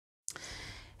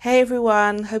Hey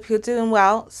everyone, hope you're doing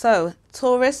well. So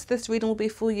Taurus, this reading will be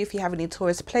for you if you have any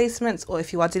Taurus placements or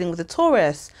if you are dealing with a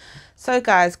Taurus. So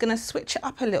guys, gonna switch it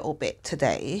up a little bit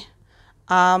today.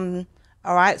 All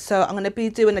right, so I'm gonna be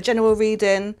doing a general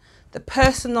reading, the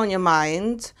person on your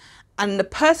mind, and the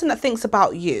person that thinks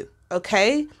about you.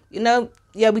 Okay, you know,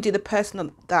 yeah, we do the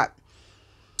person that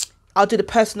I'll do the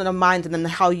person on the mind and then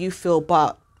how you feel,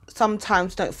 but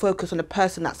sometimes don't focus on the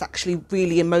person that's actually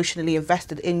really emotionally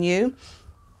invested in you.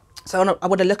 So I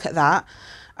want to look at that.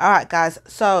 All right, guys.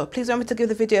 So please remember to give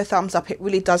the video a thumbs up. It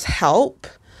really does help.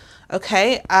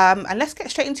 Okay. And let's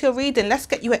get straight into your reading. Let's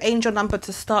get you an angel number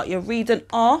to start your reading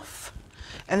off.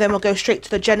 And then we'll go straight to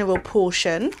the general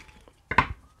portion.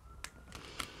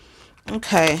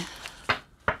 Okay.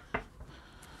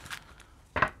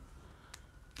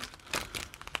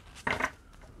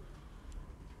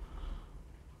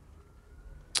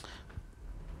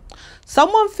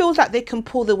 Someone feels like they can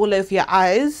pull the wool over your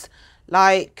eyes.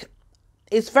 Like,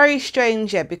 it's very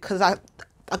strange, yeah, because I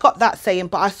got that saying,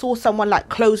 but I saw someone like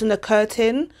closing the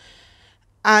curtain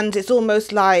and it's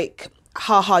almost like,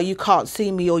 haha, you can't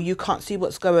see me, or you can't see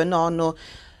what's going on, or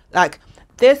like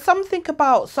there's something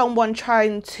about someone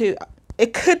trying to,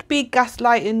 it could be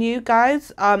gaslighting you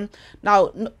guys.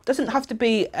 Now, doesn't have to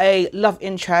be a love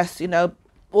interest, you know,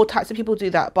 all types of people do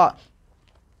that, but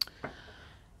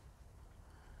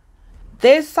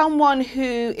there's someone who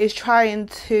is trying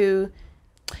to,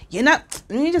 you know,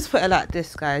 let me just put it like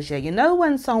this, guys. Yeah, you know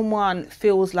when someone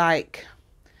feels like,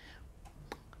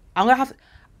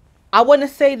 I want to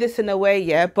say this in a way,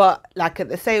 yeah, but like at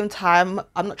the same time,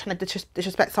 I'm not trying to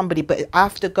disrespect somebody, but I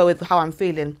have to go with how I'm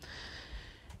feeling.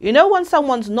 You know when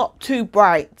someone's not too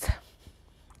bright,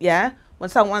 yeah, when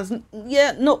someone's,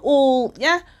 yeah, not all,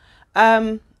 yeah,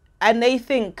 and they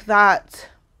think that,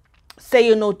 say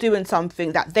you're not doing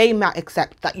something that they might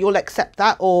accept, that you'll accept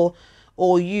that, or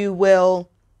you will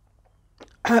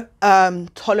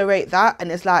tolerate that,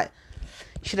 and it's like,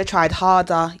 you should have tried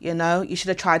harder, you know, you should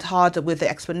have tried harder with the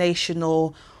explanation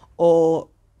or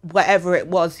whatever it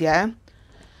was, yeah.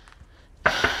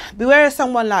 Beware of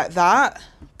someone like that.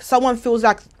 Someone feels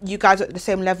like you guys are at the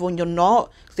same level and you're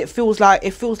not. It feels like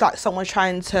someone's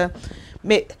trying to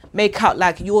make out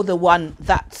like you're the one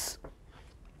that's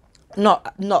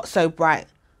not so bright.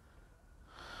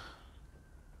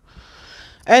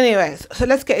 Anyways, so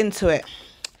let's get into it.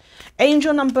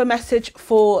 Angel number message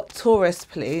for Taurus,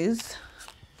 please.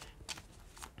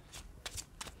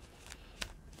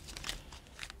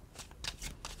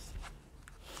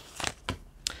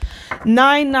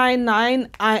 "999,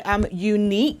 I am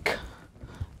unique."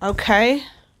 Okay.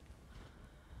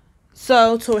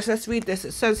 So Taurus, let's read this.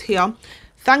 It says here,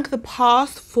 "Thank the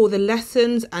past for the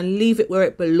lessons and leave it where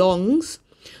it belongs,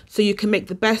 so you can make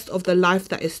the best of the life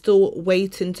that is still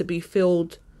waiting to be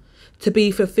fulfilled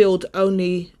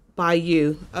only by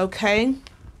you." Okay.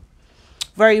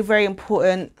 Very, very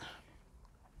important.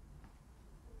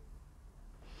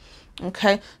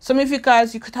 Okay. Some of you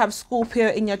guys, you could have Scorpio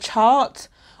in your chart,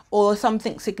 or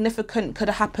something significant could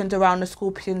have happened around the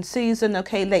Scorpion season.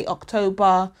 Okay. Late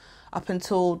October up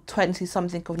until 20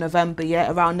 something of November. Yeah.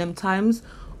 Around them times.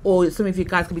 Or some of you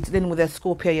guys could be dealing with a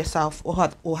Scorpio yourself, or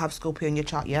have Scorpio in your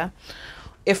chart. Yeah.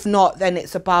 If not, then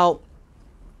it's about,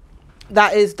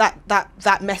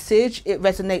 that message, it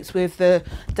resonates with the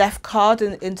Death card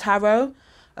in tarot.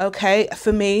 Okay,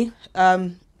 for me,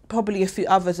 probably a few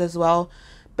others as well,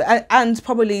 but and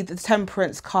probably the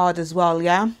Temperance card as well.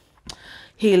 Yeah,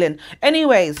 healing.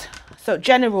 Anyways, so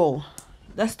general,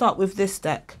 let's start with this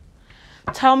deck.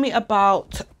 Tell me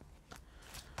about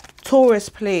Taurus,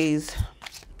 please.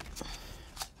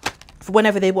 For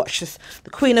whenever they watch this, the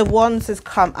Queen of Wands has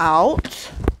come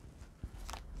out.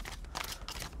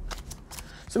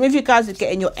 Some of you guys are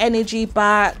getting your energy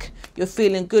back. You're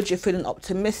feeling good. You're feeling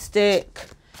optimistic.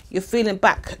 You're feeling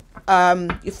back.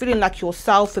 You're feeling like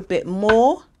yourself a bit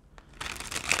more.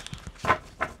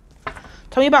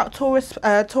 Tell me about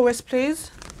Taurus,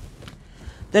 please.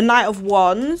 The Knight of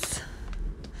Wands.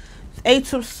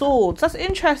 Eight of Swords. That's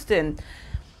interesting.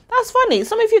 That's funny.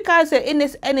 Some of you guys are in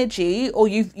this energy, or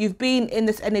you've been in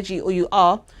this energy, or you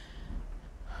are,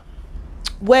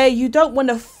 where you don't want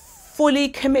to fully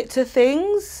commit to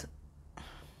things,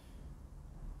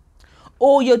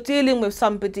 or you're dealing with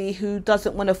somebody who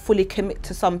doesn't want to fully commit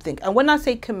to something. And when I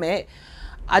say commit,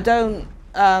 I don't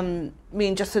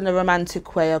mean just in a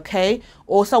romantic way, okay?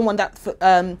 Or someone that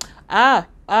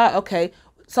okay,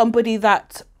 somebody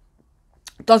that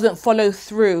doesn't follow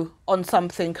through on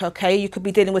something, okay? You could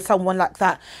be dealing with someone like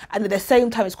that, and at the same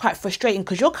time it's quite frustrating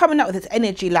because you're coming out with this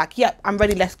energy like, yep, I'm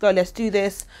ready, let's go, let's do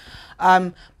this.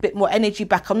 bit more energy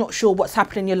back. I'm not sure what's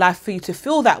happening in your life for you to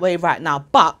feel that way right now,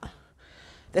 but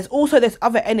there's also this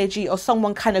other energy of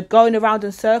someone kind of going around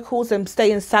in circles and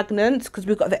staying stagnant, because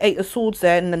we've got the Eight of Swords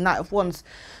there and the Knight of Wands.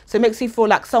 So it makes me feel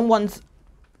like someone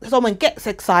gets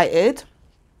excited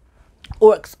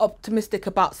or optimistic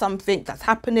about something that's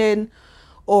happening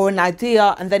or an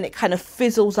idea, and then it kind of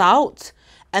fizzles out,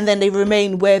 and then they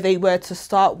remain where they were to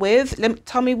start with.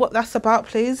 Tell me what that's about,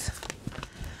 please.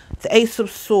 The Ace of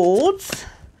Swords,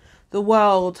 the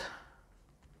World,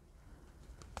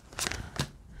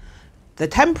 the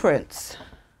Temperance.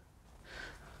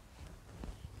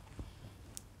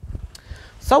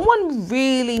 Someone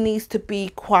really needs to be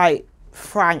quite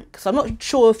frank. So I'm not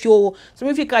sure if some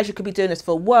of you guys, you could be doing this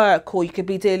for work, or you could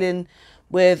be dealing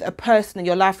with a person in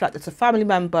your life like this, a family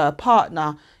member, a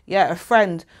partner, yeah, a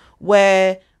friend,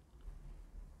 where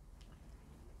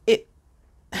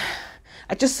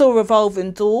I just saw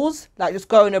revolving doors, like just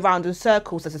going around in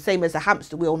circles. That's the same as a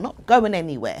hamster wheel, not going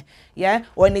anywhere, yeah,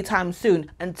 or anytime soon,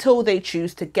 until they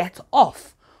choose to get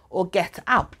off or get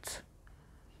out.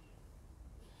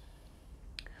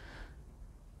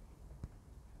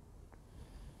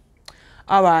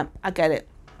 All right, I get it.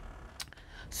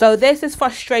 So there's this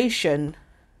frustration.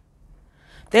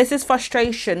 There's this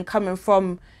frustration coming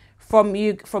from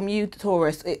you,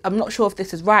 Taurus. I'm not sure if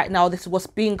this is right now. This is what's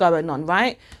been going on,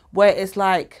 right? Where it's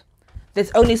like,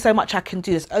 there's only so much I can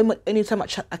do. There's only so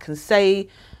much I can say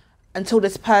until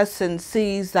this person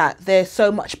sees that they're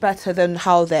so much better than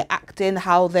how they're acting,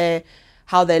 how they're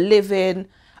living.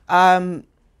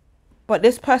 But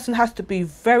this person has to be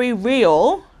very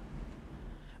real,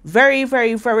 very,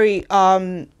 very, very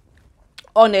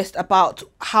honest about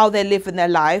how they're living their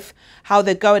life, how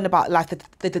they're going about life,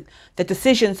 the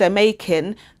decisions they're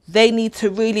making. They need to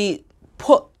really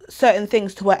put certain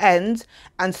things to an end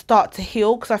and start to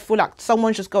heal, because I feel like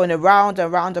someone's just going around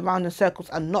and around and around in circles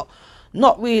and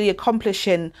not really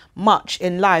accomplishing much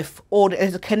in life, or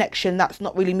there's a connection that's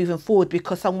not really moving forward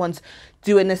because someone's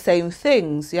doing the same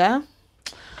things. Yeah.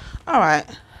 All right.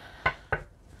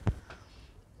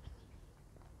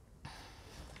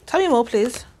 Tell me more,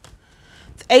 please.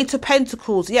 The Eight of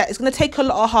Pentacles. Yeah, it's going to take a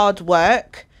lot of hard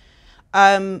work.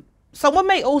 Someone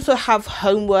may also have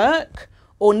homework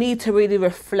or need to really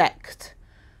reflect.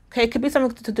 Okay, it could be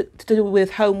something to do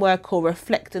with homework or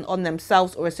reflecting on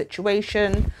themselves or a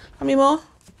situation. Tell me more.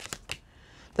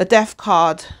 The Death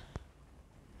card.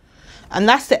 And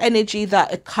that's the energy that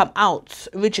had come out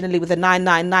originally with the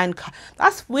 999 card.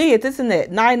 That's weird, isn't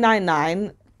it?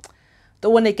 999.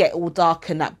 Don't want to get all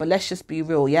dark in that, but let's just be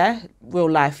real, yeah? Real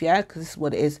life, yeah? Because this is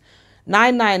what it is.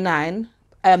 999,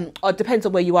 or it depends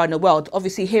on where you are in the world.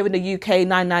 Obviously, here in the UK,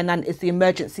 999 is the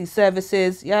emergency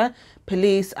services, yeah?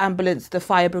 Police, ambulance, the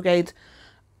fire brigade.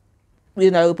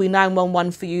 You know, it'll be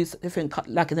 911 for you, different,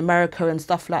 like in America and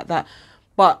stuff like that.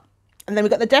 But, and then we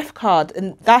got the Death card,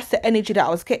 and that's the energy that I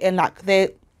was getting, like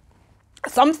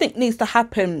something needs to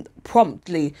happen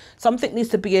promptly. Something needs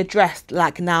to be addressed,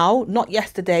 like now, not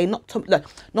yesterday, not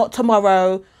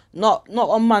tomorrow, not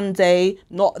on Monday,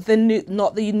 not the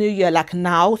new year, like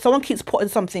now. Someone keeps putting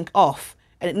something off,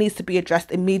 and it needs to be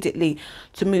addressed immediately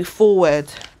to move forward.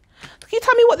 Can you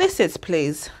tell me what this is,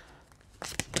 please?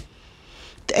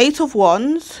 The Eight of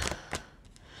Wands,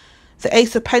 the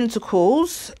Ace of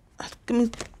Pentacles. Give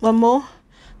me one more.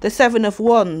 The Seven of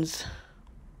Wands.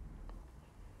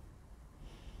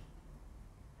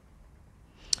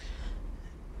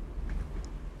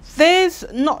 There's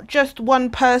not just one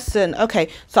person. Okay,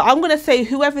 so I'm going to say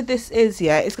whoever this is,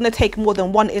 yeah, it's going to take more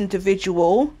than one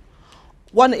individual,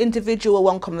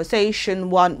 one conversation,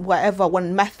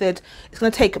 one method. It's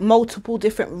going to take multiple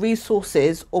different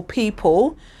resources or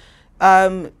people,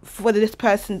 whether this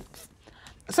person,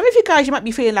 some of you guys, you might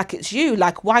be feeling like it's you,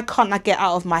 like, why can't I get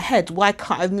out of my head? Why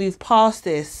can't I move past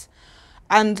this?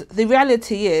 And the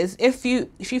reality is, if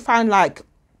you find like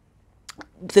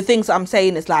the things I'm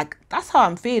saying is like, that's how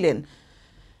I'm feeling,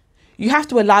 you have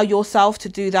to allow yourself to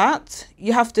do that.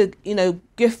 You have to, you know,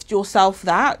 gift yourself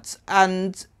that.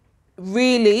 And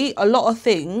really, a lot of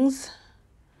things,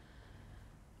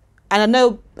 and I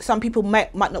know some people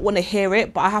might not want to hear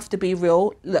it, but I have to be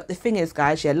real. Look, the thing is,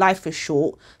 guys, yeah, life is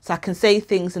short. So I can say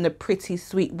things in a pretty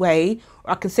sweet way,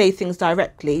 or I can say things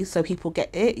directly so people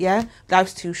get it, yeah?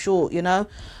 Life's too short, you know?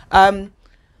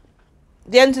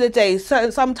 The end of the day,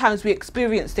 sometimes we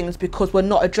experience things because we're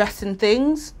not addressing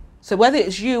things. So whether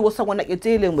it's you or someone that you're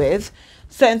dealing with,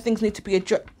 certain things need to be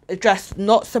addressed,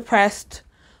 not suppressed,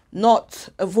 not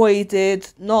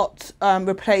avoided, not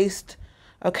replaced.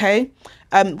 Okay,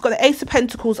 we've got the Ace of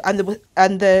Pentacles and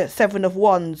the Seven of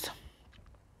Wands.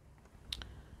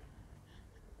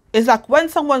 It's like when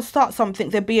someone starts something,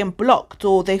 they're being blocked,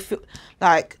 or they feel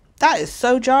like that is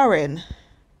so jarring.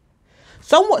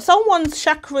 Someone's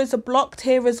chakras are blocked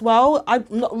here as well. I'm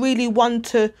not really one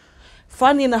to.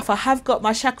 Funny enough, I have got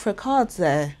my chakra cards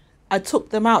there. I took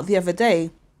them out the other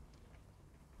day.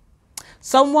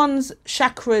 Someone's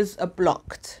chakras are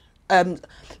blocked.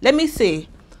 Let me see.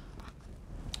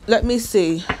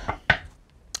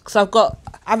 So I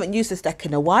haven't used this deck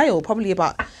in a while, probably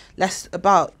about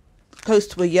close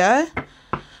to a year.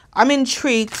 I'm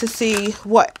intrigued to see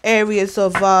what areas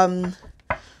of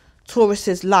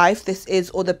Taurus's life this is,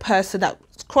 or the person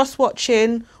that's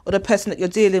cross-watching, or the person that you're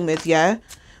dealing with. Yeah.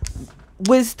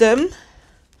 Wisdom,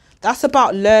 that's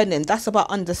about learning, that's about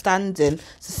understanding.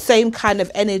 It's the same kind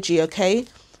of energy, okay?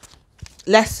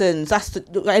 Lessons, that's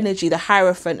the energy. The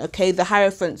Hierophant, okay? The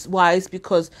Hierophant's wise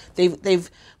because they've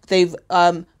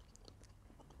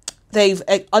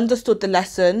understood the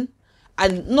lesson,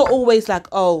 and not always like,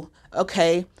 oh,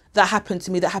 okay, that happened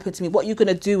to me, what are you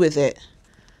gonna do with it?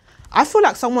 I feel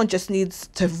like someone just needs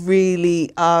to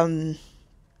really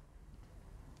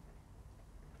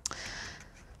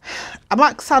I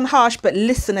might sound harsh, but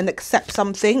listen and accept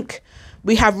something.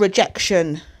 We have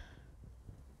rejection.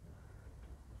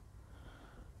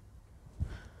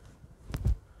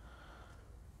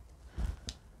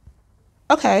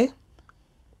 Okay.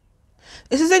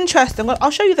 This is interesting.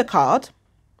 I'll show you the card.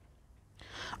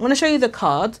 I'm going to show you the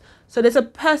card. So there's a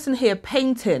person here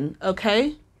painting,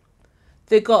 okay?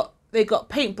 They got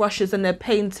paintbrushes and they're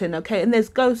painting, okay? And there's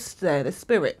ghosts there, there's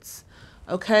spirits.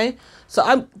 Okay,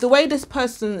 so the way this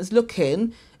person is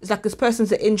looking is like this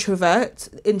person's an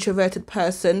introverted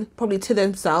person, probably to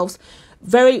themselves,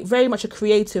 very, very much a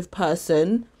creative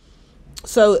person.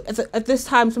 So at this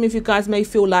time, some of you guys may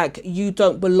feel like you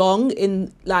don't belong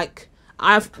in, like,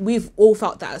 we've all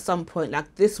felt that at some point,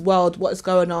 like, this world, what is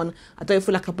going on? I don't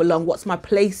feel like I belong. What's my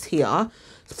place here?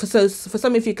 So for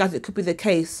some of you guys, it could be the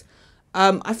case.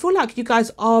 I feel like you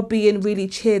guys are being really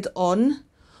cheered on.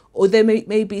 Or there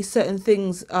may be certain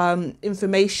things,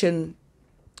 information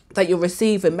that you're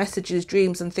receiving, messages,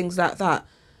 dreams and things like that.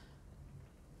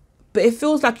 But it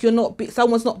feels like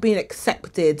someone's not being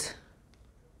accepted.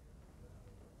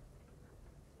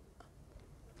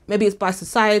 Maybe it's by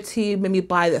society, maybe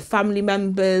by their family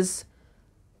members.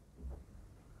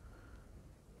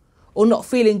 Or not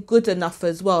feeling good enough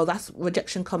as well. That's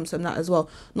rejection comes from that as well.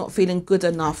 Not feeling good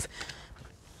enough.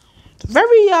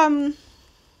 Very,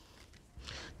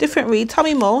 different read. Tell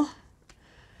me more.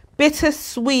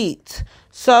 Bittersweet.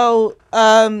 So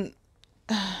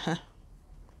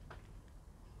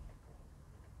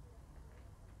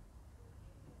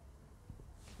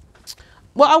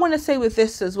what I want to say with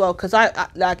this as well, because I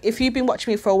like, if you've been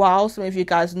watching me for a while, some of you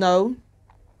guys know,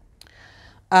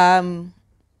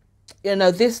 you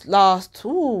know, this last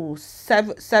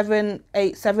 7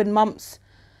 months,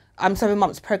 I'm 7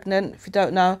 months pregnant, if you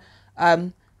don't know.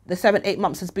 The 7-8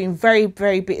 months has been very,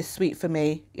 very bittersweet for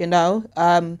me, you know.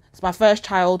 It's my first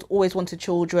child, always wanted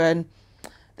children.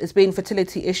 There's been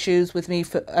fertility issues with me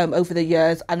for over the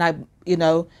years, and you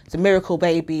know, it's a miracle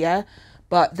baby, yeah.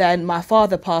 But then my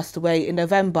father passed away in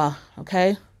November,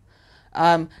 okay.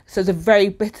 So it's a very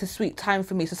bittersweet time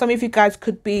for me. So some of you guys it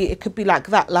could be like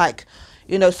that, like,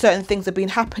 you know, certain things have been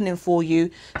happening for you.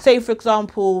 Say, for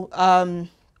example,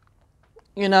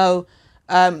 you know,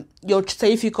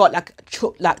 say if you got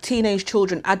like teenage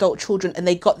children, adult children, and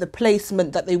they got the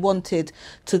placement that they wanted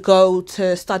to go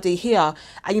to study here,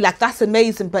 and you're like, that's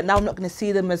amazing, but now I'm not going to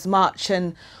see them as much,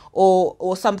 and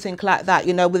or something like that,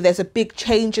 you know, where there's a big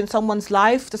change in someone's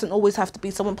life. Doesn't always have to be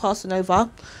someone passing over,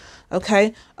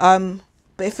 okay. But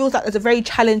it feels like there's a very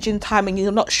challenging time and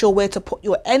you're not sure where to put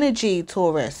your energy,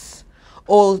 Taurus.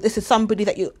 Or this is somebody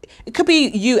that it could be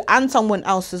you and someone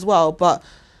else as well, but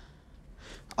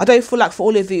I don't feel like for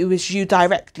all of you it was you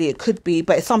directly. It could be,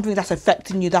 but it's something that's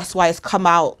affecting you. That's why it's come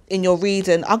out in your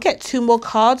reading. I'll get 2 more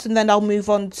cards and then I'll move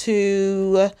on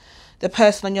to the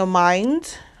person on your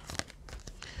mind.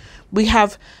 We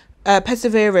have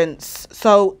perseverance.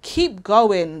 So keep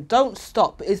going. Don't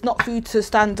stop. It's not for you to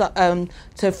stand up,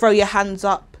 to throw your hands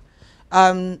up,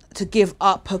 to give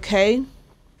up, okay?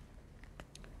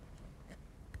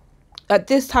 At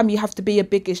this time, you have to be your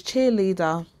biggest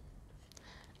cheerleader.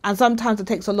 And sometimes it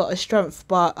takes a lot of strength,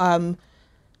 but,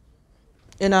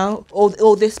 you know,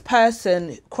 or this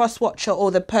person, cross-watcher, or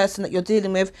the person that you're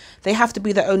dealing with, they have to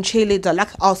be their own cheerleader. Like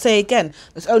I'll say again,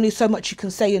 there's only so much you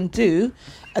can say and do,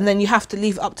 and then you have to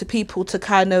leave it up to people to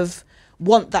kind of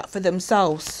want that for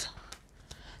themselves.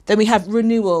 Then we have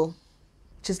renewal,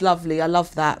 which is lovely. I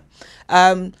love that.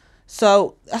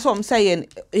 So that's what I'm saying.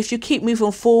 If you keep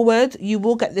moving forward, you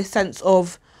will get this sense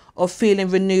of of feeling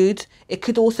renewed. It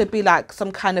could also be like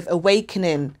some kind of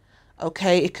awakening.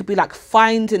 Okay, it could be like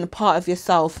finding a part of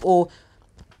yourself. Or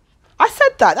I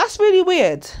said that. That's really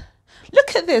weird.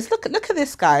 Look at this. Look at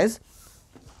this, guys.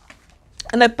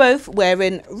 And they're both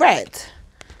wearing red.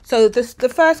 So the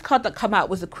first card that come out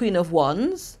was the Queen of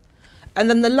Wands. And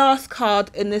then the last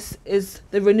card in this is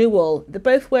the Renewal. They're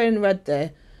both wearing red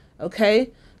there.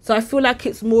 Okay. So I feel like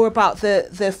it's more about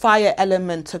the fire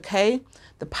element. Okay.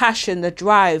 The passion, the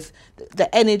drive,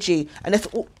 the energy. And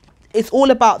it's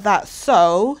all about that.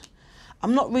 So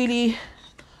I'm not really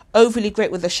overly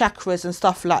great with the chakras and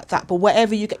stuff like that. But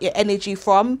wherever you get your energy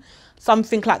from,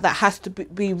 something like that has to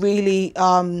be really,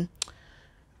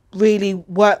 really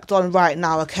worked on right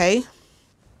now. Okay.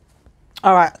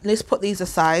 All right. Let's put these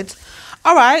aside.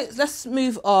 All right. Let's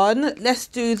move on. Let's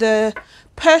do the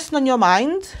person on your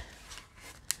mind.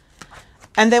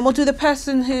 And then we'll do the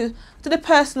person in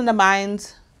the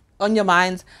mind, on your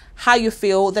mind, how you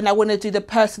feel. Then I want to do the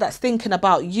person that's thinking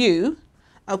about you.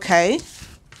 Okay.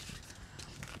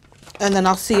 And then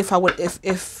I'll see if I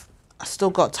still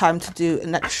got time to do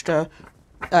an extra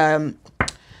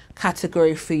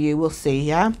category for you. We'll see.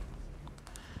 Yeah.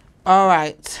 All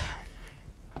right.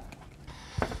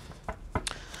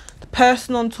 The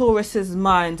person on Taurus's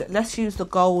mind. Let's use the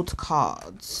gold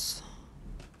cards.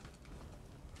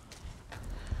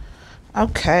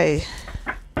 Okay.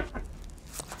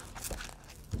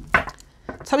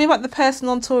 Tell me about the person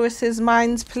on Taurus's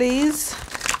mind, please.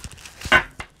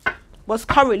 What's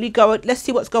currently going? Let's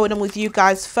see what's going on with you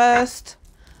guys first.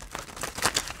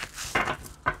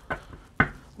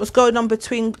 What's going on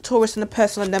between Taurus and the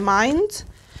person on their mind?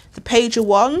 The Page of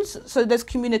Wands. So there's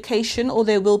communication, or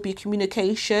there will be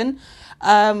communication.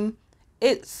 There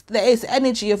is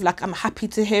energy of like, I'm happy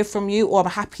to hear from you, or I'm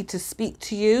happy to speak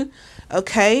to you.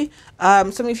 Okay.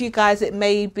 Some of you guys, it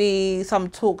may be some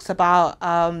talks about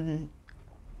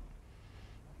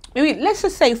maybe let's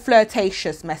just say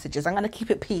flirtatious messages. I'm going to keep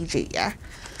it PG. Yeah.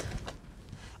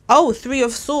 Oh, Three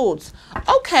of Swords.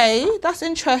 Okay, that's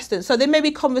interesting. So there may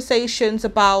be conversations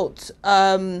about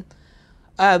the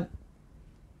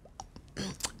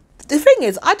thing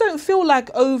is, I don't feel like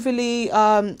overly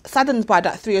saddened by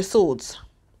that Three of Swords,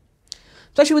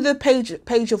 especially with the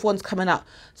Page of Wands coming up.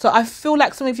 So I feel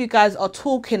like some of you guys are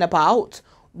talking about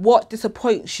what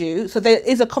disappoints you. So there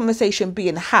is a conversation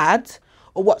being had,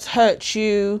 or what's hurt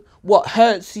you, what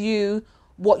hurts you,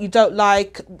 what you don't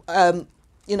like,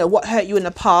 you know, what hurt you in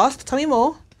the past. Tell me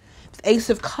more. The Ace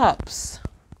of Cups.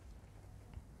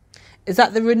 Is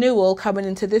that the renewal coming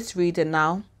into this reading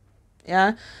now?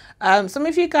 Yeah. Some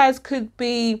of you guys could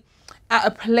be at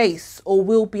a place, or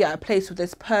will be at a place with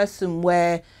this person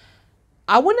where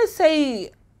I want to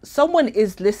say someone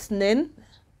is listening.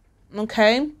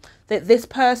 Okay. That this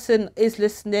person is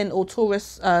listening, or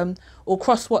Taurus, or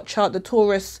cross watch chart, the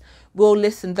Taurus will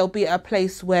listen. They'll be at a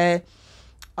place where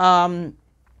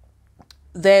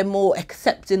they're more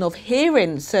accepting of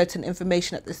hearing certain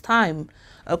information at this time.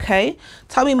 Okay.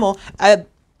 Tell me more.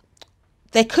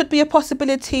 There could be a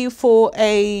possibility for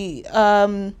a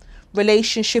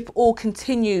relationship or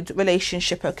continued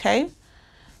relationship. Okay.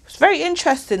 It's very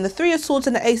interesting. The Three of Swords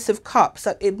and the Ace of Cups.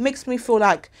 It makes me feel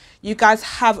like you guys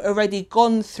have already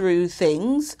gone through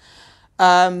things.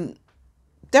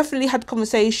 Definitely had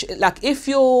conversation. Like if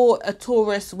you're a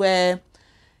Taurus where,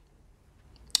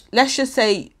 let's just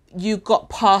say you got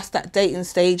past that dating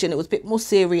stage and it was a bit more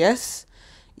serious.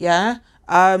 Yeah.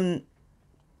 And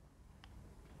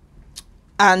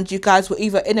you guys were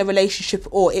either in a relationship,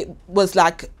 or it was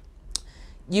like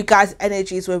you guys'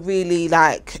 energies were really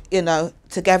like, you know,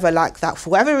 together like that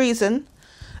for whatever reason.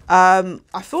 I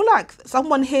feel like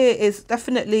someone here is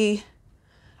definitely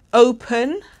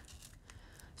open.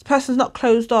 This person's not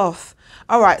closed off.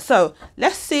 All right, so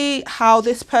let's see how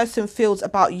this person feels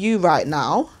about you right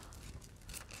now.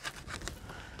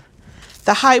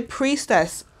 The High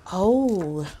Priestess.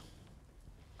 Oh,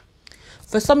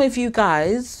 for some of you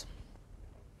guys,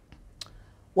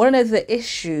 one of the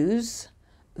issues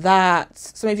that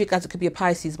some of you guys, it could be a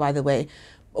Pisces, by the way,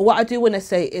 but what I do want to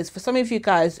say is, for some of you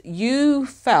guys, you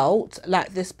felt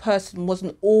like this person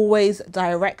wasn't always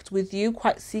direct with you,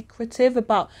 quite secretive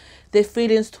about their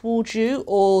feelings towards you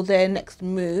or their next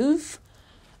move.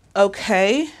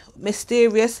 Okay,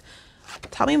 mysterious.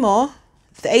 Tell me more.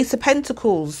 The Ace of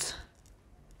Pentacles.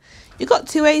 You got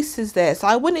two aces there, so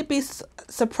I wouldn't be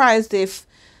surprised if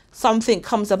something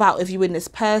comes about with you and this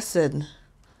person.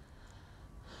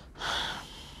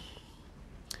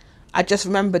 I just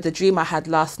remembered the dream I had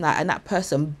last night, and that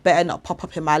person better not pop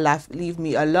up in my life. Leave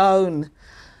me alone.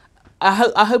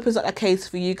 I hope it's not a case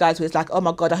for you guys where it's like, oh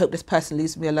my God, I hope this person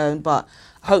leaves me alone. But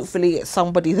hopefully it's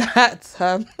somebody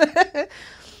that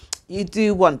you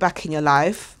do want back in your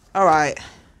life. All right.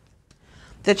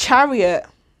 The Chariot.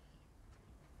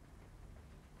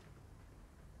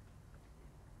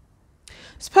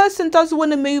 This person does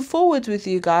want to move forward with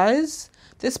you guys.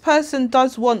 This person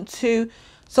does want to.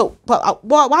 So, but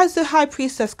why does the High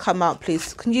Priestess come out,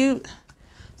 please? Can you?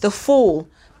 The Fool.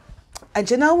 And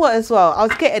you know what as well? I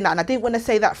was getting that and I didn't want to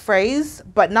say that phrase.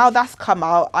 But now that's come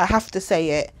out, I have to say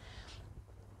it.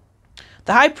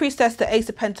 The High Priestess, the Ace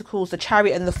of Pentacles, the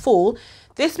Chariot and the Fool.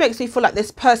 This makes me feel like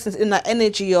this person's in that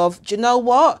energy of, do you know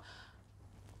what?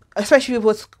 Especially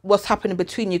with what's happening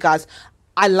between you guys.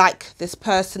 I like this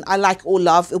person. I like all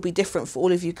love. It'll be different for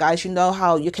all of you guys. You know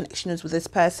how your connection is with this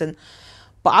person.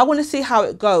 But I want to see how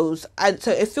it goes. And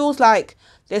so it feels like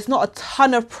there's not a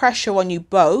ton of pressure on you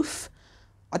both.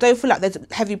 I don't feel like there's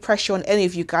heavy pressure on any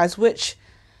of you guys, which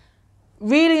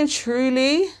really and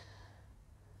truly,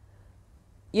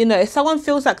 you know, if someone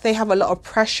feels like they have a lot of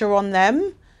pressure on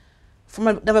them from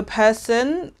another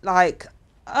person, like,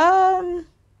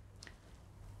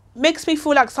 makes me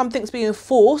feel like something's being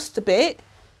forced a bit.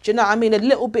 Do you know what I mean? A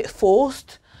little bit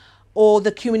forced, or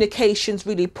the communication's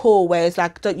really poor, where it's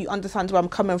like, don't you understand where I'm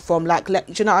coming from? Like, do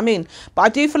you know what I mean? But I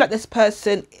do feel like this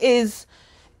person is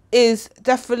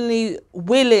definitely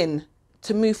willing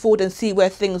to move forward and see where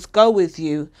things go with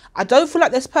you. I don't feel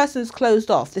like this person's closed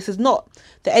off. This is not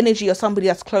the energy of somebody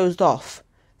that's closed off.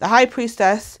 The High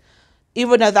Priestess,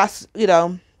 even though that's, you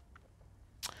know,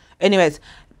 anyways,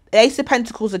 the Ace of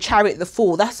Pentacles, the Chariot, the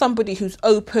Fool. That's somebody who's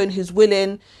open, who's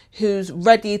willing, who's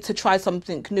ready to try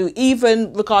something new,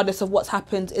 even regardless of what's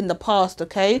happened in the past,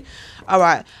 okay? All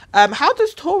right. How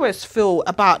does Taurus feel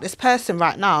about this person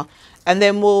right now? And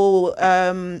then we'll,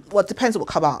 well, it depends what will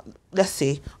come out. Let's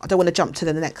see. I don't want to jump to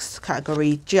the next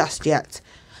category just yet.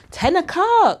 10 of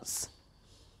Cups.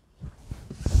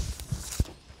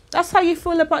 That's how you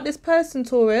feel about this person,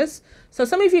 Taurus. So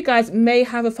some of you guys may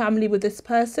have a family with this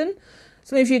person.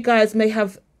 Some of you guys may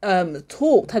have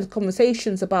had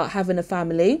conversations about having a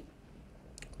family,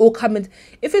 or coming.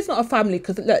 If it's not a family,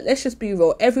 because let's just be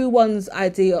real, everyone's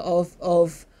idea of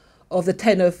the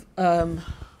 10 of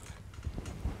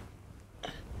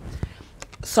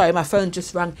sorry, my phone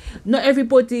just rang. Not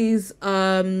everybody's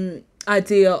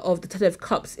idea of the 10 of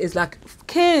Cups is like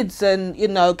kids and, you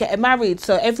know, getting married.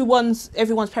 So everyone's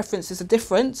preferences are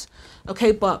different,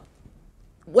 okay? But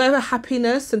whether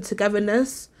happiness and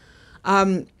togetherness,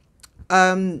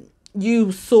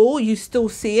 you still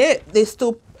see it.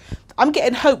 I'm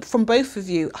getting hope from both of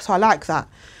you, so I like that.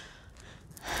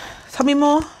 Tell me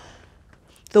more.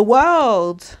 The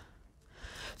World.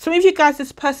 Some of you guys,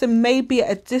 this person may be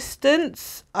at a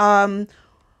distance.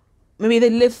 Maybe they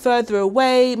live further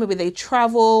away. Maybe they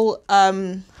travel.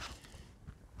 The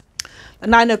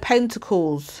 9 of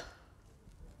Pentacles.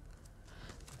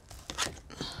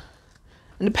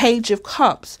 And the Page of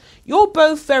Cups. You're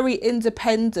both very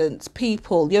independent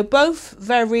people. You're both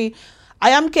very...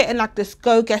 I am getting like this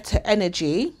go-getter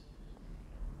energy.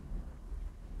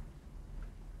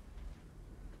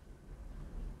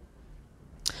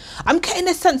 I'm getting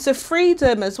a sense of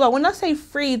freedom as well. When I say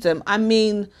freedom, I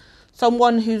mean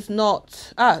someone who's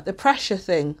not... the pressure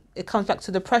thing. It comes back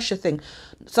to the pressure thing.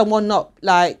 Someone not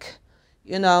like,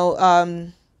 you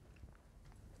know...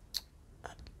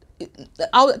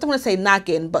 I don't want to say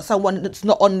nagging, but someone that's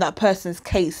not on that person's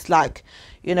case, like,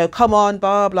 you know, come on,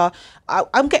 blah, blah.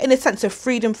 I'm getting a sense of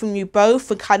freedom from you both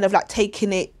and kind of like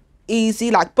taking it easy,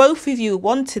 like both of you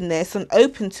wanting this and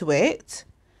open to it.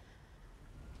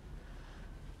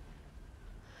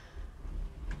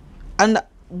 And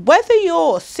whether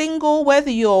you're single, whether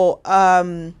you're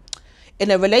in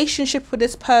a relationship with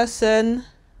this person,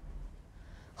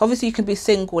 obviously you can be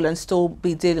single and still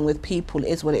be dealing with people. It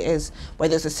is what it is.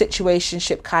 Whether it's a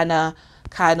situationship kind of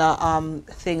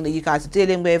thing that you guys are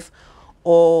dealing with,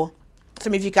 or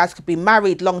some of you guys could be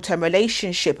married, long-term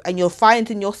relationship, and you're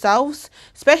finding yourselves,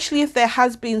 especially if there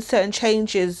has been certain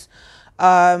changes,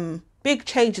 big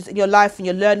changes in your life, and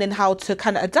you're learning how to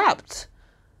kind of adapt.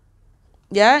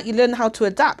 Yeah, you learn how to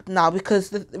adapt now, because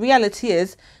the reality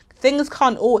is things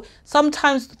can't all...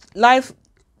 Sometimes life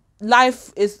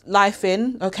is life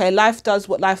in, okay? Life does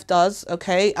what life does,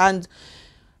 okay? And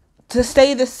to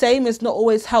stay the same is not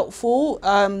always helpful.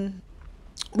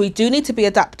 We do need to be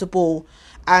adaptable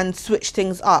and switch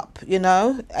things up, you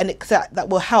know? And that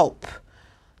will help.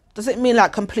 Doesn't mean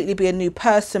like completely be a new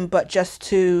person, but just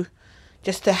to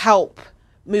help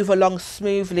move along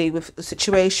smoothly with the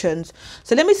situations.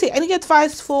 So let me see, any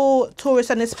advice for Taurus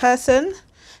and this person?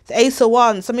 The Ace of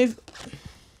Wands, the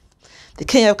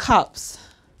King of Cups.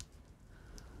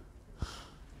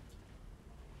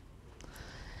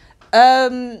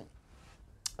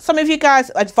 Some of you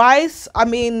guys, advice, I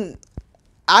mean,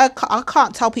 I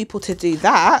can't tell people to do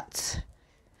that.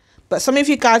 But some of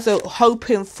you guys are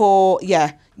hoping for,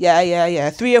 yeah.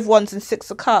 3 of Wands and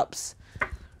 6 of Cups.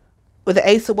 With the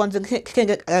Ace of Wands and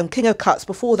King of Cups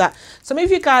before that. Some of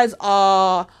you guys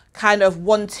are kind of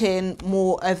wanting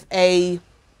more of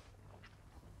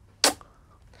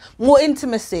more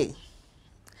intimacy.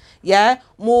 Yeah,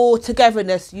 more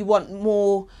togetherness. You want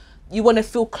more, you want to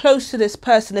feel close to this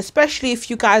person, especially if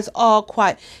you guys are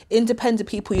quite independent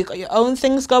people. You've got your own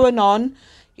things going on.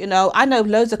 You know, I know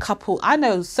loads of couples. I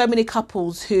know so many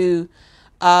couples who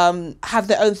have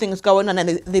their own things going on,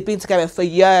 and they've been together for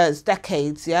years,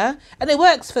 decades, yeah, and it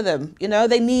works for them. You know,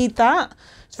 they need that.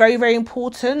 It's very, very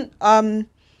important.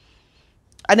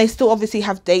 And they still obviously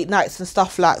have date nights and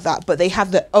stuff like that, but they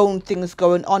have their own things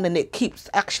going on, and it keeps,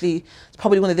 actually, it's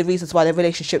probably one of the reasons why their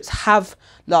relationships have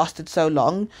lasted so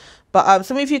long. But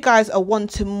some of you guys are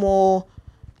wanting more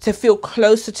to feel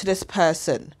closer to this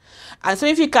person. And some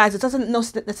of you guys, it doesn't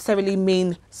necessarily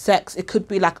mean sex. It could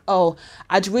be like, oh,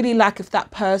 I'd really like if that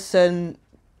person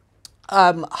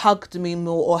hugged me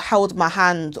more or held my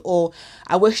hand, or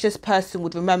I wish this person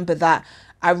would remember that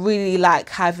I really like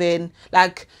having,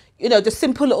 like, you know, the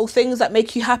simple little things that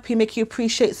make you happy, make you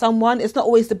appreciate someone. It's not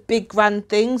always the big grand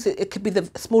things. It could be the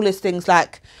smallest things,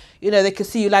 like, you know, they can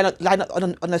see you line up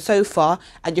on a sofa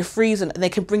and you're freezing, and they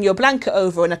can bring you a blanket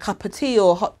over and a cup of tea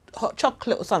or hot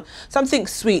chocolate or something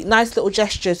sweet, nice little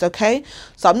gestures, okay?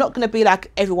 So I'm not going to be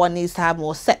like, everyone needs to have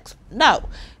more sex. No,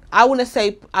 I want to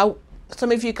say,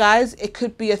 some of you guys, it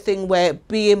could be a thing where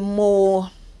being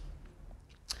more,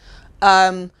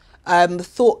 you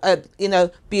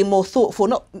know, being more thoughtful,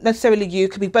 not necessarily you,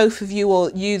 could be both of you or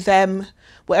you, them,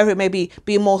 whatever it may be,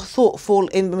 being more thoughtful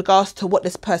in regards to what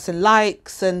this person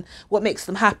likes and what makes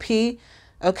them happy.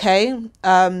 Okay.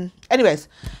 Anyways,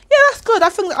 yeah, that's good. I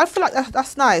feel like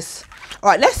that's nice. All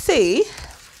right, let's see.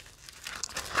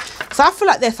 So I feel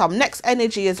like there's some next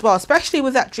energy as well, especially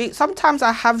with that dream. Sometimes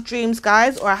I have dreams,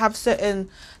 guys, or I have certain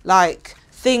like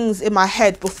things in my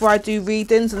head before I do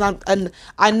readings, and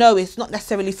I know it's not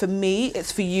necessarily for me,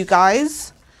 it's for you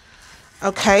guys.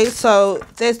 Okay, so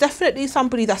there's definitely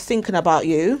somebody that's thinking about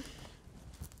you.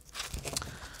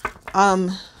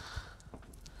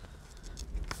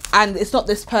 And it's not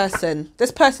this person.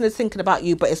 This person is thinking about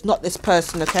you, but it's not this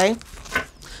person, okay?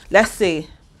 Let's see.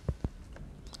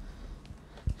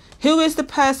 Who is the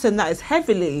person that is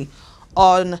heavily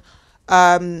on,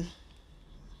 that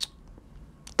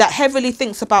heavily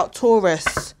thinks about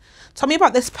Taurus? Tell me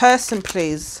about this person,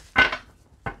 please.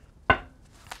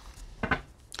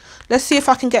 Let's see if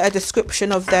I can get a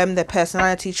description of them, their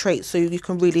personality traits, so you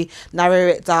can really narrow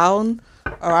it down.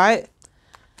 All right.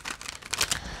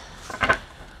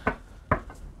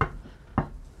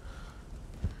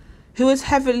 Who is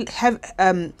heavily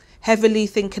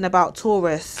thinking about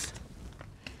Taurus?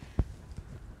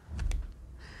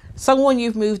 Someone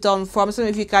you've moved on from. Some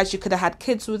of you guys, you could have had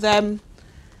kids with them.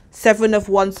 7 of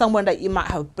Wands, someone that you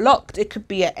might have blocked. It could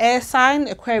be an air sign,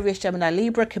 Aquarius, Gemini,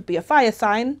 Libra. It could be a fire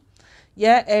sign.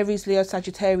 Yeah, Aries, Leo,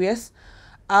 Sagittarius.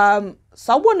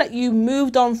 Someone that you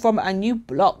moved on from and you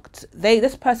blocked.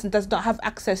 This person does not have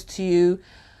access to you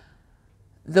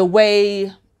the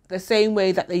same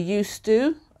way that they used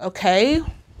to. Okay.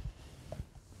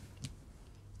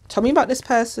 Tell me about this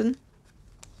person.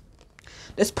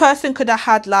 This person could have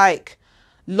had like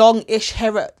long-ish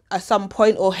hair at some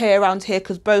point, or hair around here,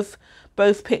 because both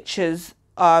pictures,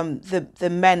 the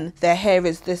men, their hair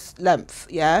is this length,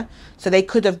 yeah? So they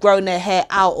could have grown their hair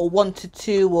out or wanted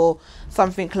to, or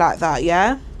something like that,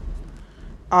 yeah?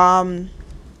 The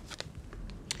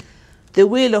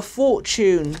Wheel of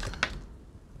Fortune,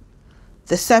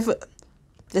 the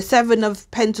Seven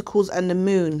of Pentacles and the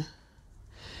Moon.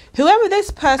 Whoever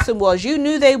this person was, you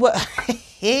knew they were...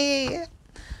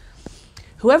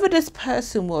 Whoever this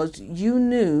person was, you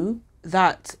knew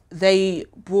that they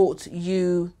brought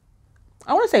you,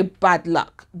 I want to say bad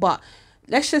luck, but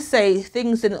let's just say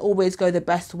things didn't always go the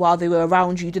best while they were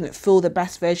around you. You didn't feel the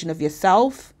best version of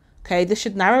yourself. Okay, this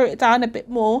should narrow it down a bit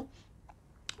more.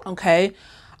 Okay,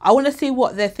 I want to see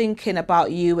what they're thinking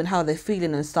about you and how they're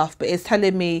feeling and stuff, but it's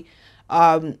telling me,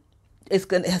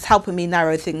 it's helping me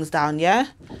narrow things down, yeah?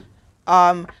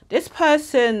 This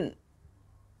person...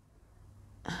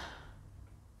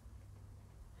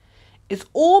 It's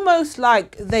almost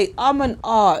like they and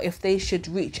if they should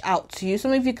reach out to you.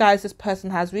 Some of you guys, this person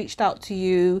has reached out to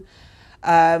you.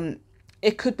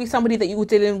 It could be somebody that you were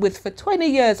dealing with for 20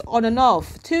 years on and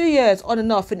off, 2 years on and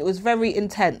off, and it was very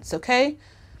intense, okay?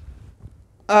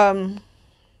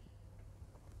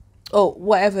 or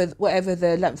whatever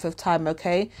the length of time,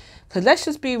 okay? Because let's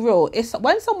just be real, it's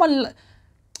when someone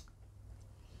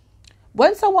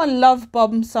love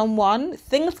bombs someone,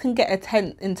 things can get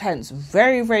intense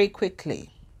very, very quickly.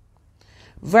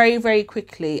 Very, very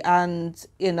quickly. And,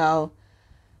 you know,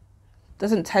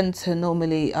 doesn't tend to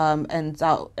normally end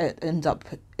up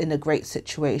in a great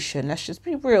situation. Let's just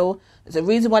be real. There's a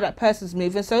reason why that person's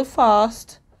moving so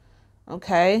fast.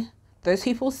 Okay? Those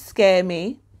people scare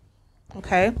me.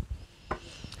 Okay?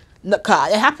 Look,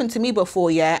 it happened to me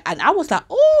before, yeah, and I was like,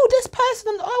 oh, this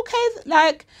person, okay,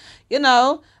 like, you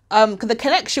know, because the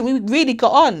connection, we really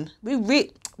got on. We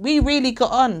really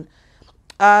got on.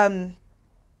 And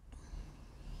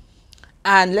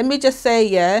let me just say,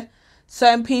 yeah,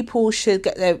 certain people should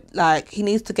get their, like, he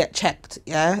needs to get checked,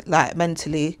 yeah, like,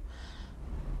 mentally.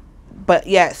 But,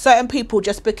 yeah, certain people,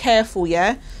 just be careful,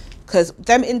 yeah, because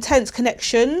them intense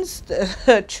connections,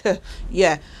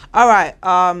 yeah. All right,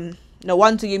 no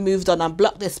wonder you moved on and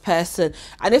blocked this person.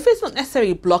 And if it's not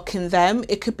necessarily blocking them,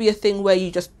 it could be a thing where you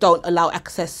just don't allow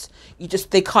access.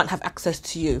 They can't have access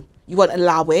to you. You won't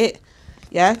allow it.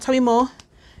 Yeah, tell me more.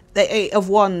 The Eight of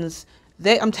Wands.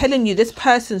 I'm telling you, this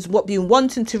person's been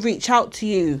wanting to reach out to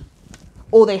you,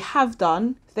 or they have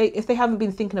done. If they haven't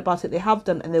been thinking about it, they have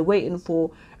done, and they're waiting for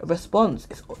a response.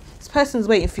 This person's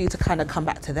waiting for you to kind of come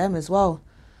back to them as well.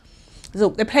 So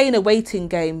they're playing a waiting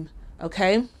game.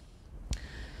 Okay.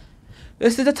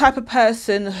 This is the type of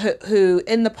person who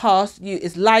in the past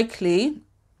is likely,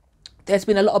 there's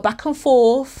been a lot of back and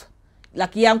forth.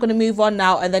 Like, yeah, I'm going to move on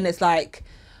now. And then it's like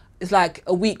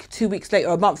a week, 2 weeks later,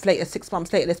 a month later, 6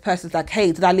 months later, this person's like,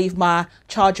 hey, did I leave my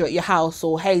charger at your house?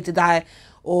 Or, hey,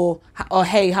 or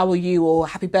hey, how are you? Or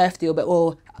happy birthday,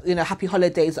 or you know, happy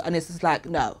holidays. And it's just like,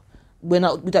 no, we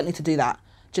don't need to do that.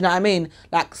 Do you know what I mean?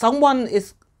 Like, someone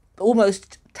is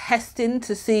almost testing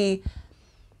to see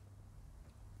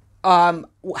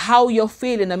how you're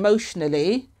feeling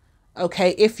emotionally,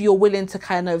 okay, if you're willing to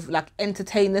kind of like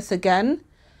entertain this again.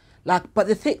 Like, but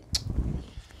the thing,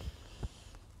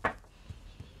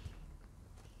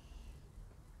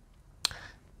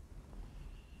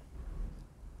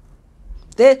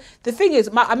 the thing is,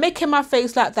 I'm making my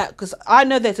face like that because I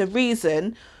know there's a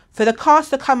reason for the cards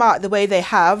to come out the way they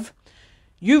have.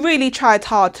 You really tried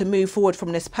hard to move forward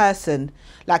from this person.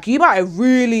 Like, you might have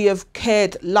really have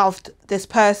cared, loved this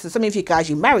person. Some of you guys,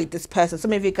 you married this person.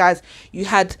 Some of you guys, you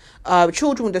had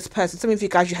children with this person. Some of you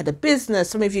guys, you had a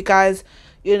business. Some of you guys,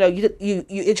 you know, you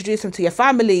introduced them to your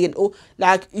family, and all,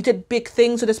 like, you did big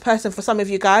things with this person for some of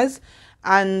you guys.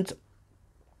 And,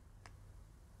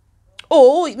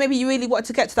 or maybe you really wanted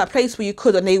to get to that place where you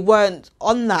could, and they weren't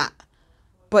on that.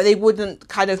 But they wouldn't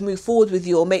kind of move forward with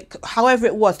you, or make, however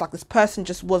it was, like, this person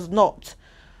just was not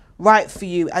right for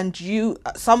you. And you,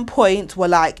 at some point, were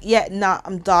like, yeah, nah,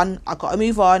 I'm done. I got to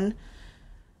move on.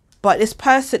 But this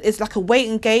person is like a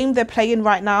waiting game they're playing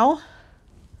right now.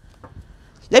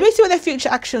 Let me see what their future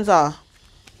actions are.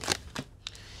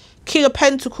 King of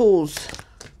Pentacles.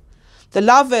 The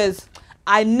Lovers.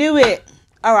 I knew it.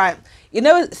 All right. You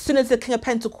know, as soon as the King of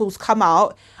Pentacles come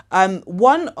out,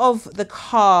 one of the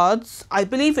cards, I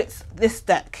believe it's this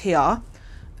deck here,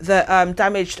 the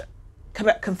Damaged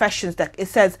Confessions deck, it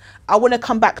says, I want to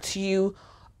come back to you.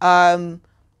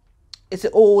 Is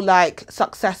it all like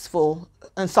successful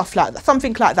and stuff like that?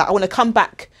 Something like that. I want to come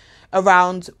back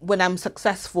around when I'm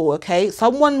successful, okay?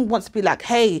 Someone wants to be like,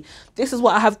 hey, this is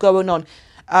what I have going on,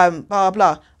 blah,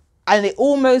 blah. And it's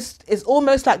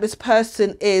almost like this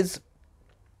person is,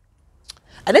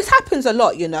 and this happens a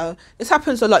lot, you know. This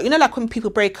happens a lot. You know, like when people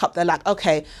break up, they're like,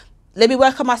 okay, let me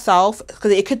work on myself.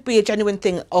 Because it could be a genuine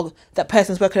thing of that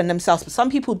person's working on themselves. But some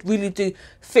people really do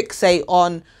fixate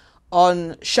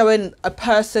on showing a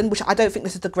person, which I don't think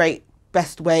this is the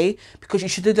best way. Because you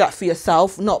should do that for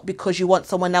yourself, not because you want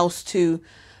someone else to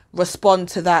respond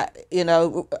to that, you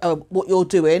know, what you're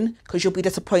doing. Because you'll be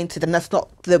disappointed, and that's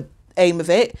not the aim of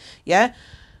it, yeah?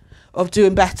 Of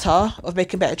doing better, of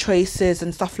making better choices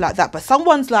and stuff like that. But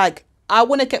someone's like, I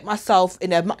want to get myself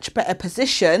in a much better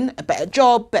position, a better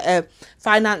job, better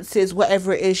finances,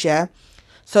 whatever it is, yeah,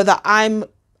 so that I'm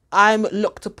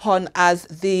looked upon as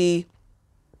the,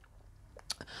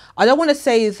 I don't want to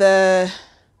say the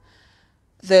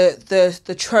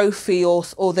trophy, or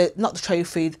the, not the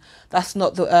trophy, that's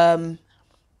not the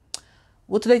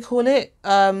what do they call it,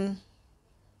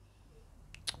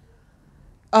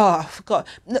 oh, I forgot.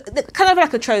 Kind of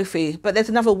like a trophy, but there's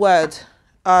another word.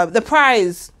 The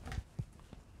prize.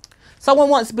 Someone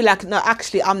wants to be like, no,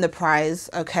 actually, I'm the prize,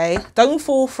 okay? Don't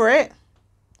fall for it.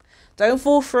 Don't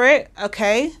fall for it,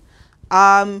 okay?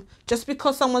 Just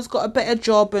because someone's got a better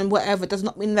job and whatever does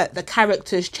not mean that the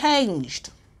character's changed.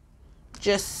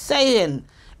 Just saying.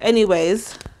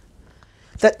 Anyways,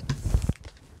 that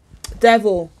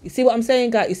devil. You see what I'm saying,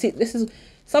 guys? You see, this is...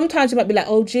 Sometimes you might be like,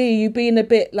 oh, gee, you being a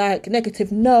bit, like,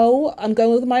 negative. No, I'm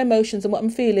going with my emotions and what I'm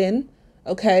feeling,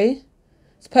 okay?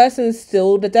 This person is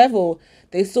still the devil.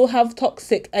 They still have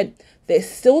toxic, and they're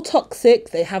still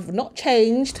toxic. They have not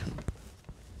changed.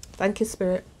 Thank you,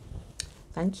 Spirit.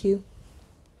 Thank you.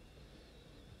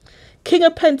 King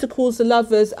of Pentacles, the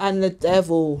Lovers, and the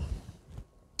Devil.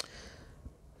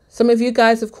 Some of you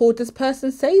guys have called this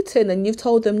person Satan, and you've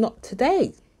told them not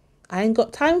today. I ain't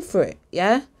got time for it,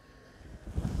 yeah?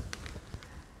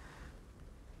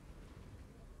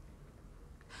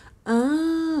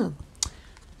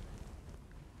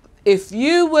 If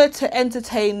you were to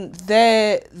entertain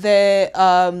their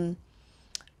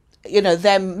you know,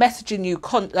 them messaging you,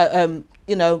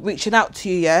 you know, reaching out to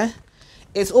you, yeah,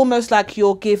 it's almost like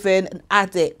you're giving an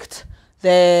addict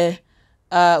their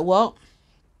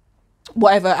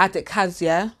whatever addict has,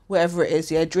 yeah, whatever it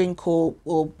is, yeah, drink or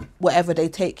whatever they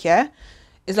take, yeah.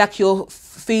 It's like you're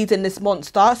feeding this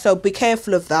monster, so be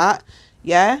careful of that,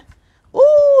 yeah.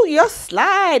 Oh, you're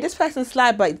sly. This person's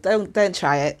sly, but don't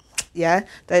try it. Yeah,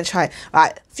 don't try it.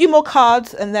 Right, a few more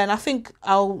cards, and then I think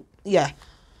I'll, yeah.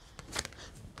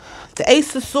 The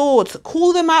Ace of Swords.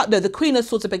 Call them out. No, the Queen of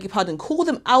Swords, I beg your pardon. Call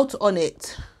them out on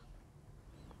it.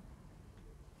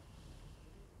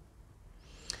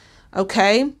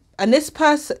 Okay, and this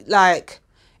person, like...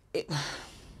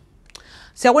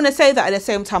 See, I want to say that at the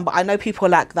same time, but I know people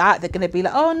like that. They're going to be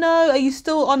like, oh no, are you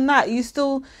still on that? Do you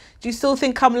still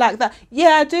think I'm like that?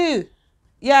 Yeah, I do.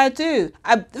 Yeah, I do.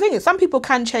 The thing is, some people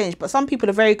can change, but some people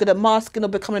are very good at masking or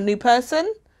becoming a new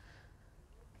person.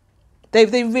 They're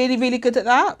really, really good at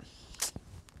that.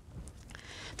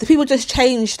 The people just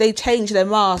change. They change their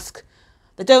mask.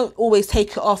 They don't always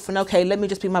take it off and, okay, let me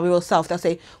just be my real self. They'll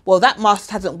say, well, that mask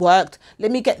hasn't worked.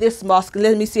 Let me get this mask and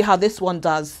let me see how this one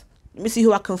does. Let me see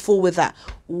who I can fool with that.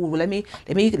 Ooh, let me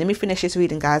finish this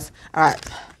reading, guys. All right.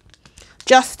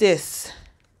 Justice.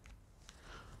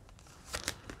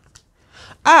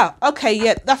 Ah, okay,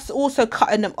 yeah, that's also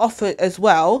cutting them off as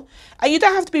well. And you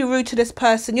don't have to be rude to this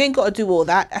person. You ain't got to do all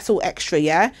that. That's all extra,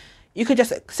 yeah? You could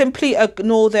just simply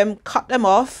ignore them, cut them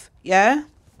off, yeah?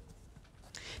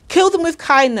 Kill them with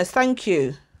kindness, thank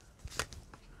you.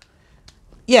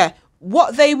 Yeah,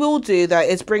 what they will do, though,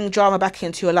 is bring drama back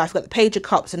into your life. You've got the Page of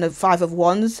Cups and the Five of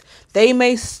Wands. They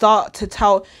may start to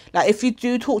tell, like, if you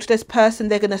do talk to this person,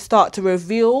 they're going to start to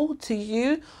reveal to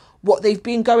you what they've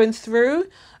been going through.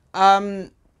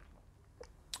 And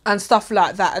stuff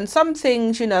like that. And some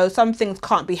things, you know, some things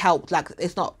can't be helped. Like,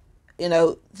 it's not, you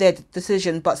know, their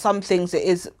decision, but some things it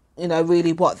is, you know,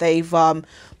 really what they've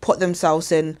put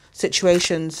themselves in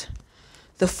situations.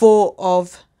 The Four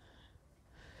of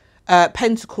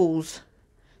Pentacles.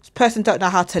 This person don't know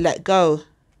how to let go.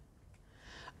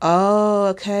 Oh,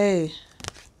 okay.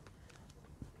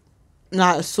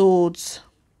 Knight of Swords.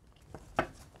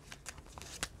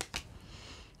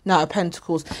 Knight of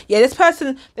Pentacles. Yeah, this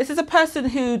is a person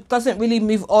who doesn't really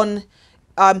move on.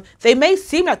 They may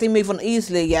seem like they move on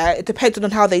easily, yeah. It depends on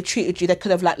how they treated you. They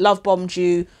could have, like, love bombed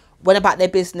you, went about their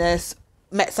business,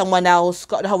 met someone else,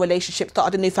 got the whole relationship,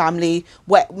 started a new family,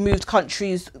 moved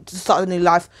countries to start a new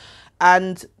life.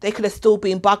 And they could have still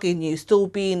been bugging you, still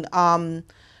been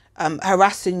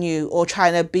harassing you, or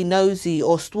trying to be nosy,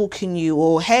 or stalking you,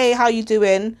 or, hey, how you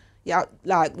doing? Yeah,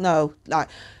 like, no, like...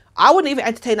 I wouldn't even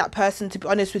entertain that person, to be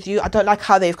honest with you. I don't like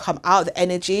how they've come out, the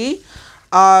energy.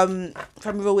 If I'm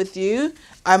real with you.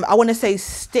 I want to say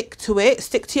stick to it.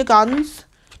 Stick to your guns.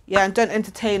 Yeah, and don't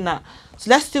entertain that. So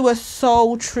let's do a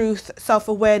Soul Truth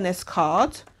Self-Awareness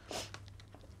card.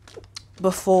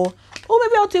 Before... Or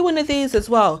maybe I'll do one of these as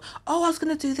well. Oh, I was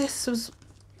going to do this.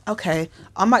 Okay,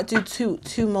 I might do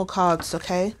two more cards,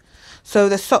 okay? So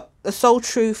the Soul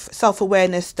Truth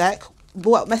Self-Awareness deck.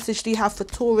 What message do you have for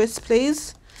Taurus,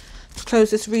 please? To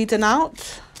close this reading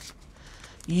out.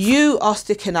 You are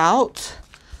sticking out.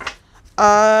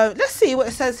 Let's see what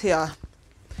it says here.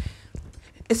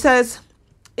 It says,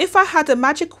 if I had a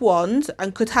magic wand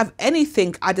and could have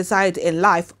anything I desired in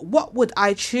life, what would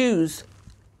I choose?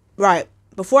 Right,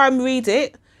 before I read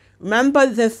it, remember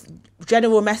the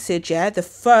general message, yeah? The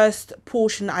first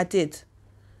portion I did.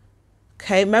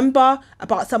 Okay, remember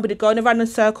about somebody going around in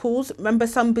circles? Remember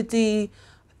somebody...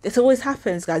 This always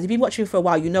happens, guys. You've been watching for a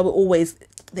while. You know it always...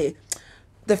 The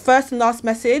first and last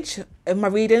message of my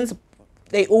readings,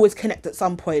 they always connect at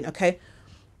some point, okay?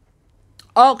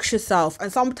 Ask yourself.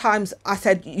 And sometimes I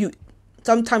said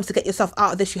sometimes to get yourself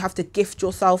out of this, you have to gift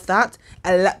yourself that.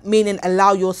 Meaning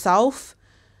allow yourself,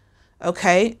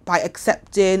 okay? By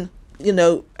accepting, you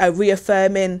know,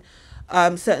 reaffirming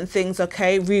certain things,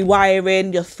 okay?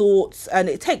 Rewiring your thoughts, and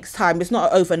it takes time. It's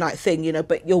not an overnight thing, you know,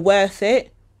 but you're worth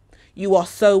it. You are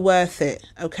so worth it,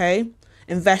 okay?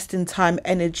 Invest in time,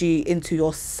 energy into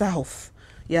yourself,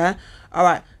 yeah? All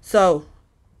right, so,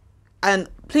 and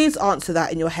please answer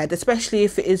that in your head, especially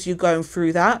if it is you going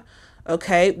through that,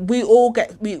 okay? We all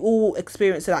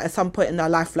experience that at some point in our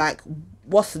life, like,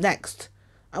 what's next?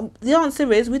 The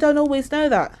answer is we don't always know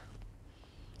that.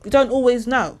 We don't always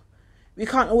know. We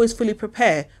can't always fully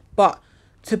prepare, but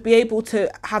to be able to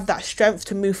have that strength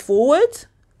to move forward,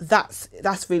 that's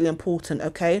really important,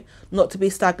 okay? Not to be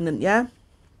stagnant, yeah?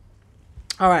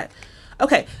 All right.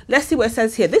 Okay, let's see what it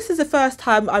says here. This is the first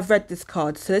time I've read this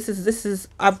card. So this is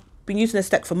I've been using this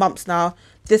deck for months now.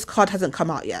 This card hasn't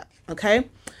come out yet, okay?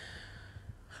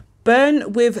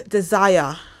 Burn with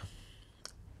desire.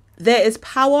 There is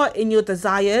power in your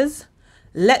desires.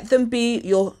 Let them be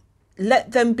your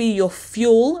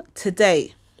fuel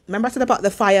today. Remember I said about the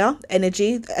fire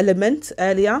energy, the element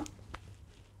earlier?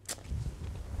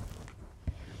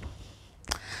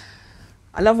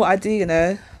 I love what I do, you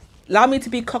know. Allow me to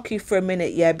be cocky for a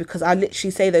minute, yeah, because I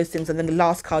literally say those things and then the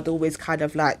last card always kind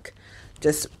of like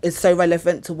just is so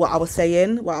relevant to what I was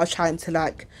saying, what I was trying to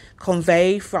like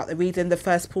convey throughout the reading, the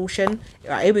first portion.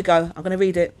 Right, here we go. I'm going to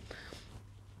read it.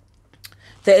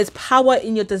 There is power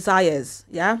in your desires,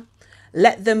 yeah?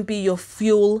 Let them be your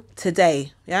fuel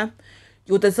today, yeah?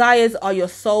 Your desires are your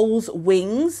soul's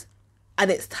wings and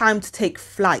it's time to take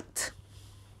flight,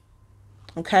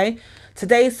 okay?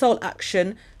 Today's soul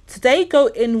action. Today, go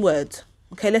inward.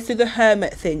 Okay, let's do the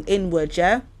hermit thing. Inward,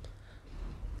 yeah?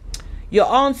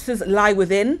 Your answers lie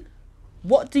within.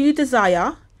 What do you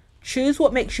desire? Choose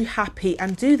what makes you happy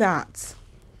and do that.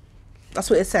 That's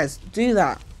what it says. Do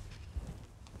that.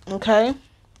 Okay?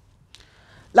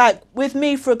 Like, with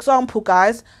me, for example,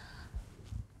 guys,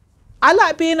 I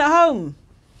like being at home.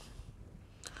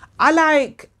 I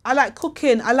like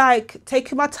cooking. I like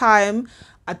taking my time.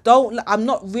 I'm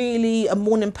not really a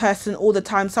morning person all the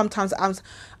time. Sometimes do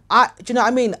you know what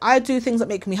I mean? I do things that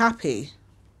make me happy.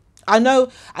 I know,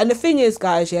 and the thing is,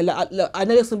 guys, yeah, look, I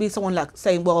know there's gonna be someone like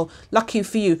saying, well, lucky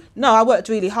for you. No, I worked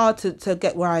really hard to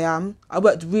get where I am. I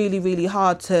worked really, really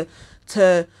hard to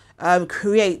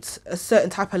create a certain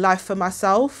type of life for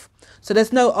myself. So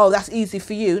there's no, oh, that's easy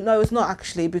for you. No, it's not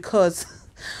actually, because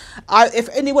if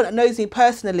anyone that knows me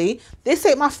personally, this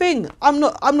ain't my thing.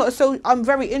 I'm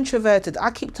very introverted. I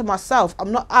keep to myself.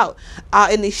 I'm not out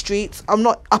in the streets. I'm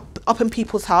not up in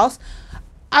people's house.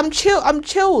 I'm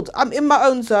chilled. I'm in my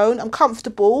own zone. I'm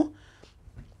comfortable.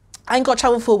 I ain't got to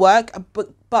travel for work,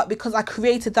 but because I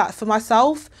created that for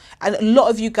myself, and a lot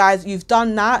of you guys, you've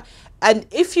done that. And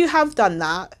if you have done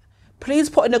that, please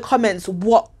put in the comments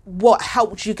what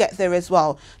helped you get there as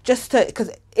well. Just to,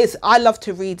 because I love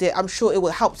to read it. I'm sure it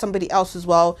will help somebody else as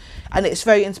well, and it's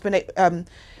very inspiring.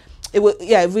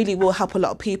 It really will help a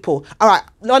lot of people. All right,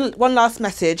 one last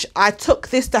message. I took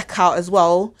this deck out as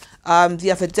well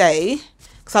the other day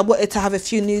because I wanted to have a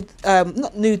few new,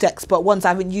 not new decks, but ones I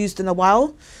haven't used in a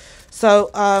while.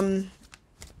 So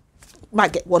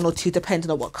might get one or two depending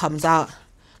on what comes out.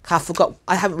 I forgot,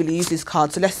 I haven't really used this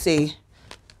card, so let's see.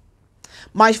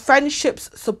 My friendships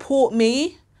support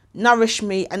me, nourish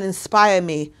me, and inspire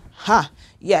me.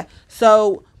 Yeah.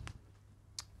 So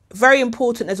very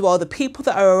important as well, the people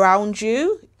that are around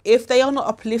you, if they are not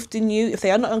uplifting you, if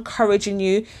they are not encouraging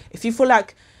you, if you feel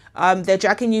like they're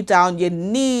dragging you down, you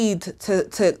need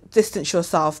to distance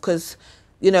yourself, because,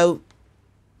 you know,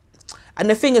 and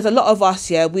the thing is, a lot of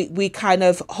us, yeah, we kind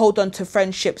of hold on to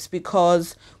friendships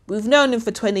because we've known them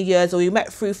for 20 years, or we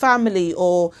met through family,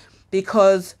 or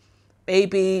because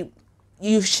maybe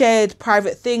you've shared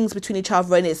private things between each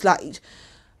other, and it's like,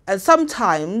 and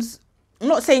sometimes, I'm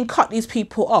not saying cut these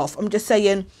people off, I'm just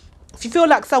saying, if you feel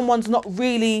like someone's not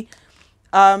really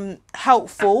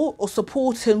helpful or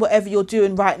supporting whatever you're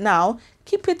doing right now,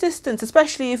 keep your distance,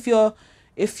 especially if you're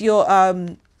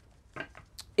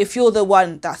the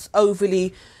one that's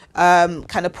overly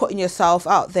kind of putting yourself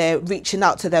out there, reaching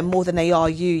out to them more than they are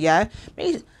you, yeah?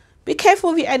 Be careful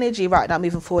with your energy right now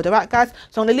moving forward, all right, guys?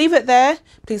 So I'm going to leave it there.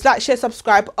 Please like, share,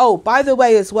 subscribe. Oh, by the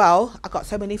way as well, I got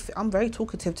so many... I'm very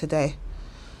talkative today.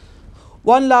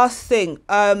 One last thing.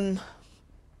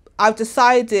 I've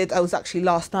decided... I was actually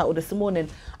last night or this morning.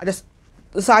 I just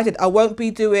decided I won't be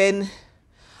doing...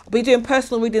 I'll be doing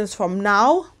personal readings from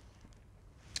now.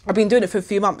 I've been doing it for a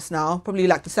few months now, probably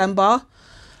like December.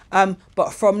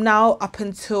 But from now up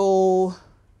until,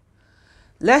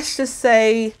 let's just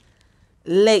say,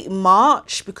 late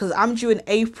March, because I'm due in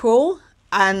April,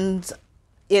 and,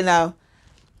 you know,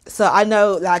 so I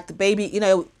know, like, the baby, you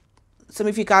know, some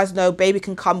of you guys know baby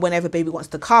can come whenever baby wants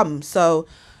to come. So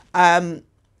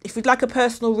If you'd like a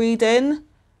personal reading,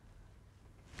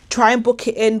 try and book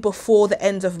it in before the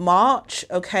end of March,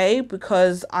 okay?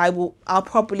 Because I'll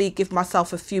probably give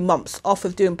myself a few months off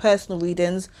of doing personal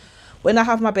readings when I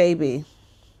have my baby.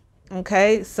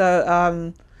 Okay,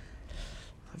 so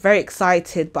very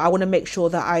excited, but I want to make sure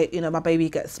that my baby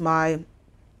gets my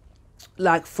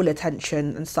like full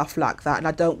attention and stuff like that, and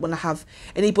I don't want to have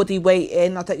anybody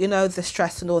waiting. I don't, the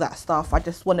stress and all that stuff. I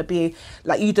just want to be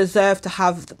like, you deserve to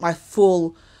have my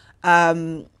full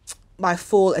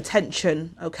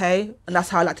attention, okay? And that's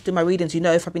how I like to do my readings.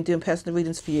 If I've been doing personal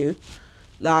readings for you,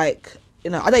 like, I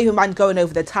don't even mind going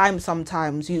over the time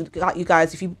sometimes. You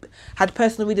guys, if you had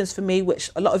personal readings for me,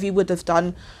 which a lot of you would have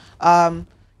done,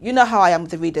 you know how I am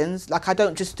with the readings. Like, I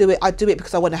don't just do it. I do it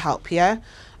because I want to help, yeah?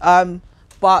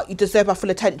 But you deserve my full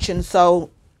attention.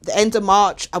 So the end of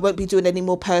March, I won't be doing any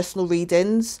more personal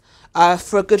readings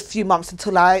for a good few months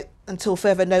until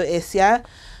further notice, yeah?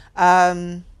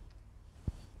 But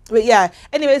yeah,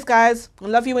 anyways, guys, I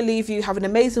love you and leave you. Have an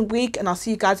amazing week, and I'll see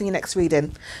you guys in your next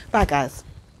reading. Bye, guys.